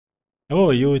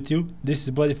Hello YouTube, this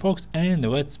is Bloody Fox and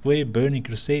let's play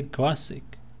Burningcrusade Classic.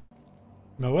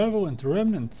 Malevolent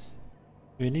Remnants.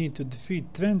 We need to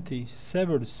defeat 20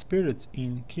 severed spirits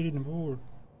in Killing War.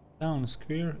 Town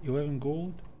Square, 11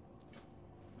 gold.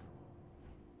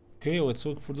 Okay, let's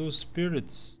look for those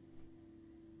spirits.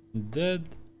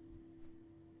 Dead.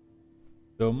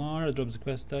 Belmar drops the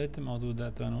quest item, I'll do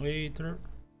that one later.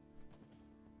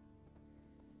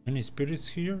 Any spirits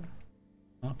here?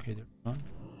 Okay, there's one.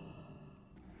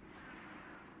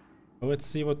 Let's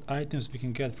see what items we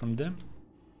can get from them.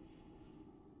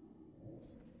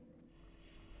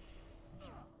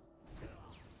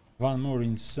 One more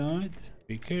inside,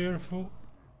 be careful.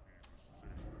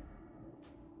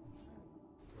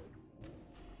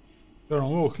 If you're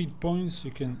on low hit points,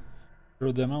 you can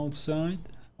throw them outside,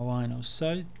 a line of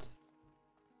sight.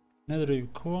 Another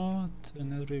quad,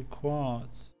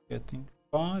 getting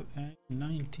 5 and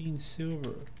 19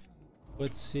 silver.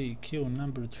 Let's see, kill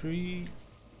number 3.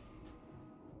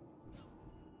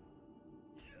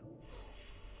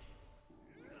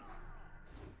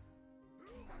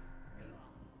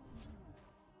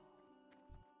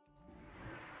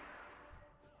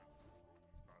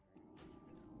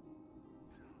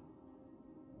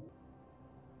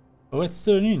 Let's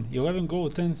turn in 11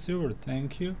 gold, 10 silver,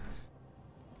 thank you.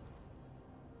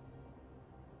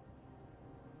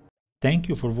 Thank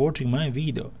you for watching my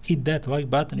video. Hit that like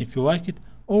button if you like it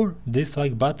or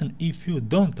dislike button if you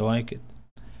don't like it.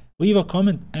 Leave a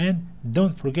comment and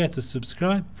don't forget to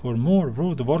subscribe for more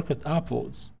World of Warcraft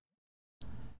uploads.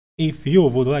 If you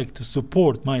would like to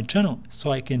support my channel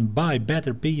so I can buy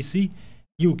better PC,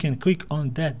 you can click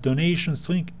on that donations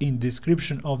link in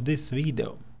description of this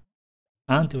video.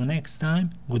 Until next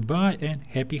time, goodbye and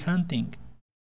happy hunting!